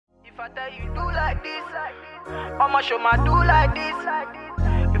I tell you do like this, I'ma show my do like this.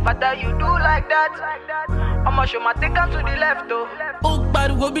 If I tell you do like that, I'ma show my take on to the left though. Oh, but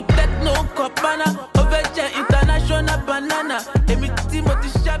we be techno copana, Overture international banana.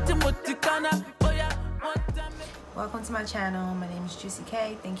 Welcome to my channel. My name is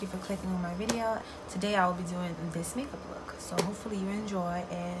JewcyK'l. Thank you for clicking on my video. Today I will be doing this makeup look. So hopefully you enjoy,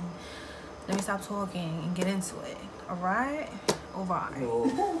 and let me stop talking and get into it. Alright? Alright.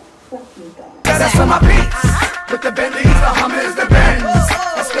 That's on my beats. With the Bentleys, the Hummers, the Benz.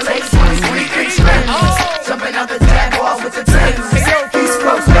 Escalade, sweet expense. Jumping out the Jaguar with the Tens. East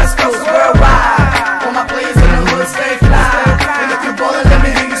Coast, West Coast, worldwide. All my players in the hood stay fly. And if you ballin', let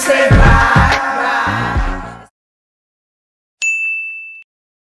me hear you say right.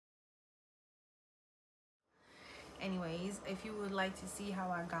 Anyways, if you would like to see how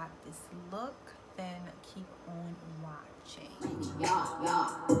I got this look, then keep on watching.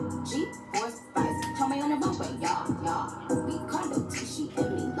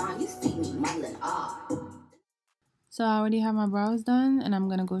 So I already have my brows done, and I'm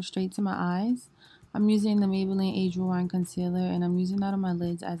gonna go straight to my eyes. I'm using the Maybelline Age Rewind Concealer, and I'm using that on my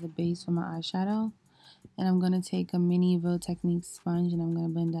lids as a base for my eyeshadow. And I'm gonna take a mini Real Techniques sponge and I'm gonna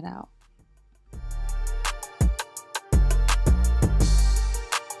blend that out.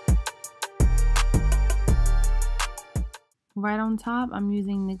 Right on top, I'm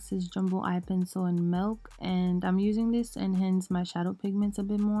using NYX's Jumbo Eye Pencil in Milk, and I'm using this to enhance my shadow pigments a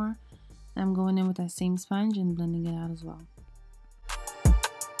bit more. And I'm going in with that same sponge and blending it out as well.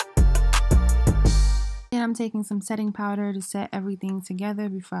 And I'm taking some setting powder to set everything together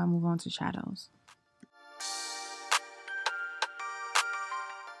before I move on to shadows.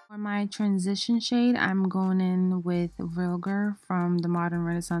 For my transition shade, I'm going in with Vilgar from the Modern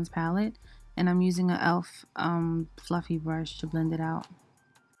Renaissance palette. And I'm using an e.l.f. Fluffy brush to blend it out.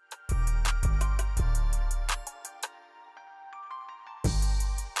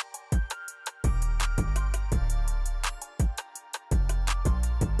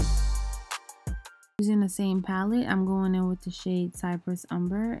 Using the same palette, I'm going in with the shade Cypress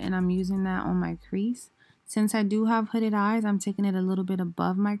Umber, and I'm using that on my crease. Since I do have hooded eyes, I'm taking it a little bit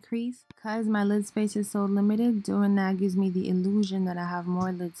above my crease. Because my lid space is so limited, doing that gives me the illusion that I have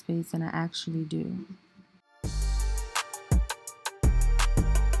more lid space than I actually do.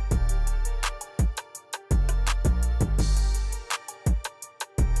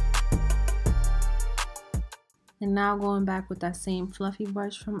 And now going back with that same fluffy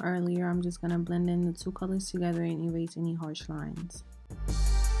brush from earlier, I'm just going to blend in the two colors together and erase any harsh lines.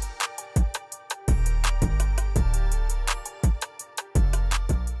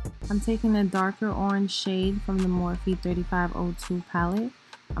 I'm taking a darker orange shade from the Morphe 3502 palette.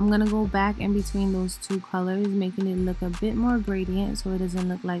 I'm going to go back in between those two colors, making it look a bit more gradient so it doesn't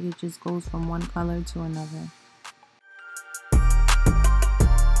look like it just goes from one color to another.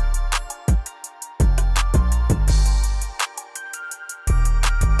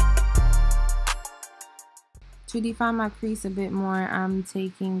 To define my crease a bit more, I'm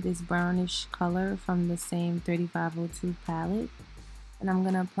taking this brownish color from the same 3502 palette. And I'm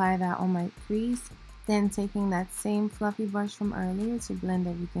going to apply that on my crease, then taking that same fluffy brush from earlier to blend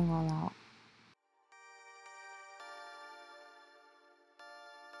everything all out.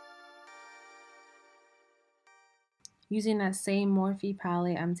 Using that same Morphe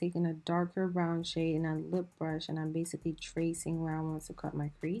palette, I'm taking a darker brown shade and a lip brush, and I'm basically tracing where I want to cut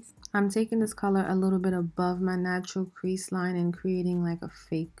my crease. I'm taking this color a little bit above my natural crease line and creating like a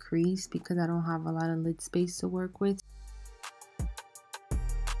fake crease because I don't have a lot of lid space to work with.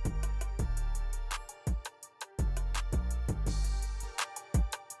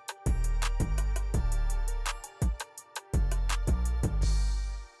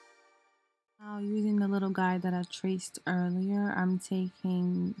 Using the little guide that I traced earlier, I'm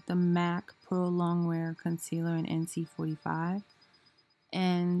taking the MAC Pro Longwear Concealer in NC45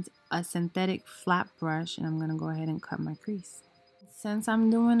 and a synthetic flat brush, and I'm going to go ahead and cut my crease. Since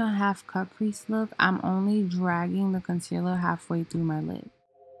I'm doing a half cut crease look, I'm only dragging the concealer halfway through my lid.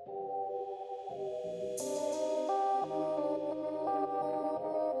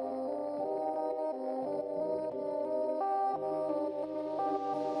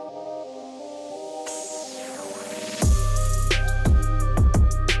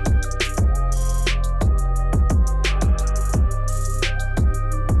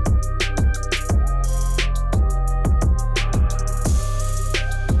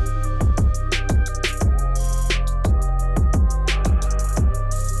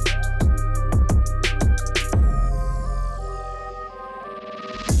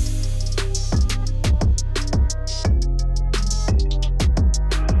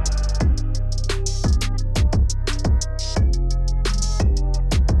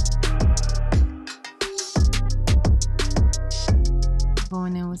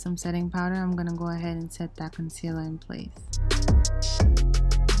 setting powder, I'm going to go ahead and set that concealer in place.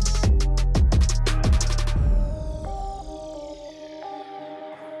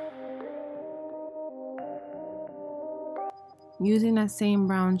 Using that same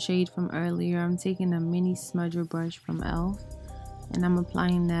brown shade from earlier, I'm taking a mini smudger brush from e.l.f. and I'm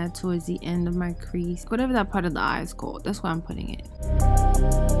applying that towards the end of my crease. Whatever that part of the eye is called, that's where I'm putting it.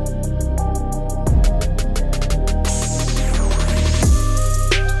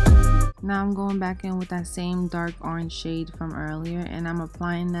 Now I'm going back in with that same dark orange shade from earlier and I'm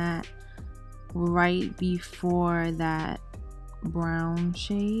applying that right before that brown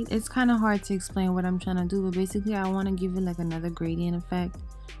shade. It's kind of hard to explain what I'm trying to do, but basically I want to give it like another gradient effect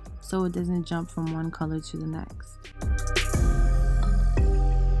so it doesn't jump from one color to the next.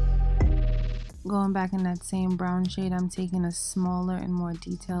 Going back in that same brown shade, I'm taking a smaller and more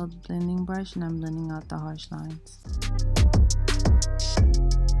detailed blending brush and I'm blending out the harsh lines.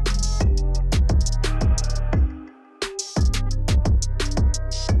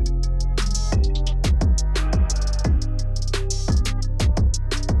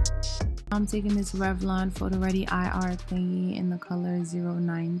 I'm taking this Revlon Photo Ready IR thingy in the color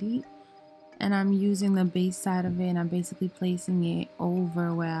 090 and I'm using the base side of it and I'm basically placing it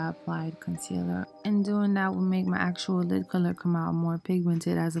over where I applied concealer. And doing that will make my actual lid color come out more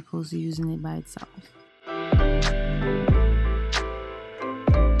pigmented as opposed to using it by itself.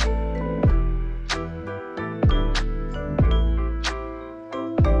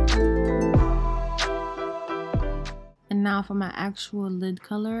 And now for my actual lid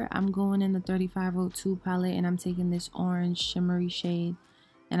color, I'm going in the 3502 palette and I'm taking this orange shimmery shade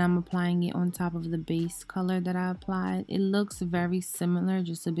and I'm applying it on top of the base color that I applied. It looks very similar,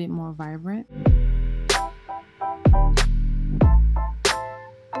 just a bit more vibrant.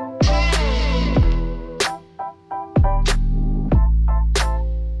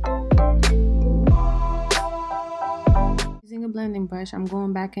 Using a blending brush, I'm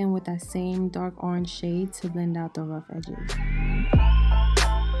going back in with that same dark orange shade to blend out the rough edges.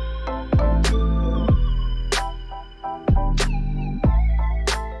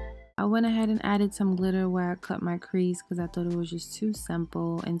 I went ahead and added some glitter where I cut my crease because I thought it was just too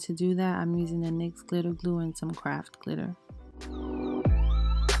simple, and to do that I'm using the NYX glitter glue and some craft glitter.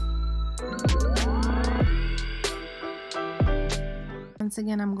 Once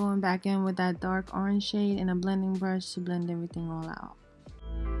again, I'm going back in with that dark orange shade and a blending brush to blend everything all out.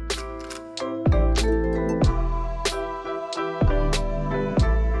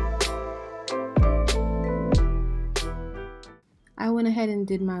 I went ahead and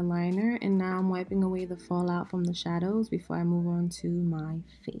did my liner and now I'm wiping away the fallout from the shadows before I move on to my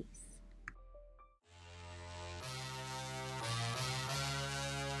face.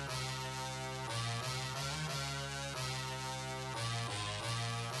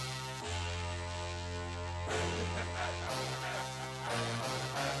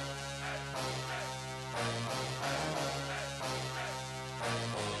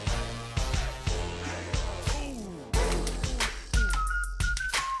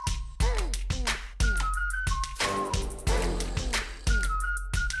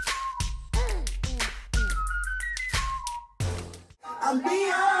 I'm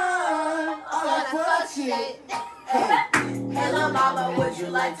beyond all that fuck shit. Hello mama, would you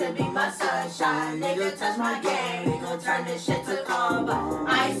like to be my sunshine? Nigga, touch my game, we gon' turn this shit to combo.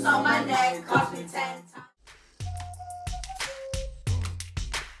 Ice on my neck, cost me 10 times.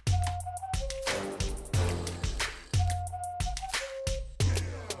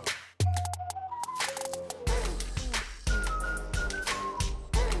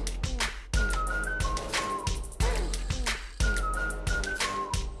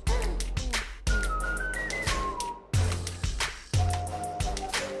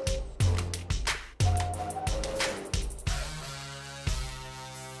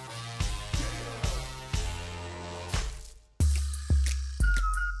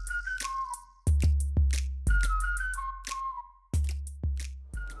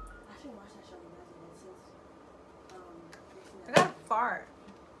 I got a fart.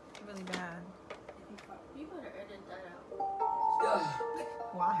 Really bad. You better edit that out.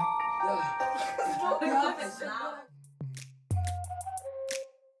 Why? It's not.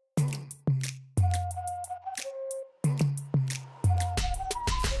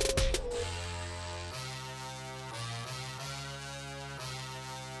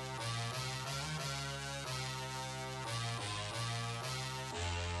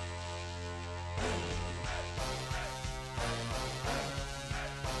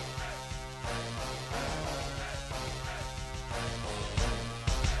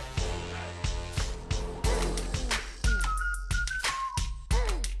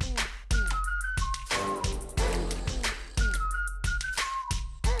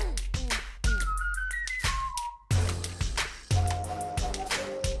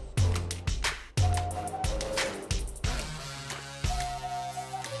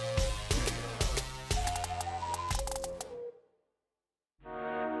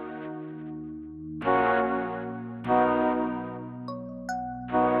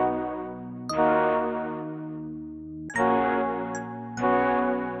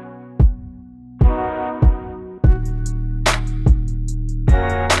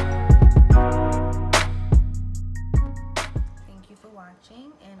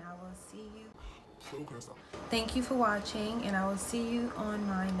 thank you for watching, and I will see you on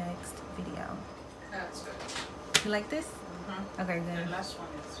my next video. That's good. You like this? Okay, good. The last one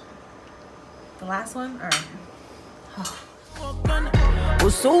is. The last one? Alright. Oh,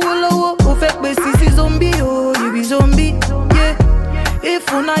 so low, oh, fake, but zombie, oh, you be zombie, yeah.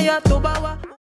 If una ya tobawa.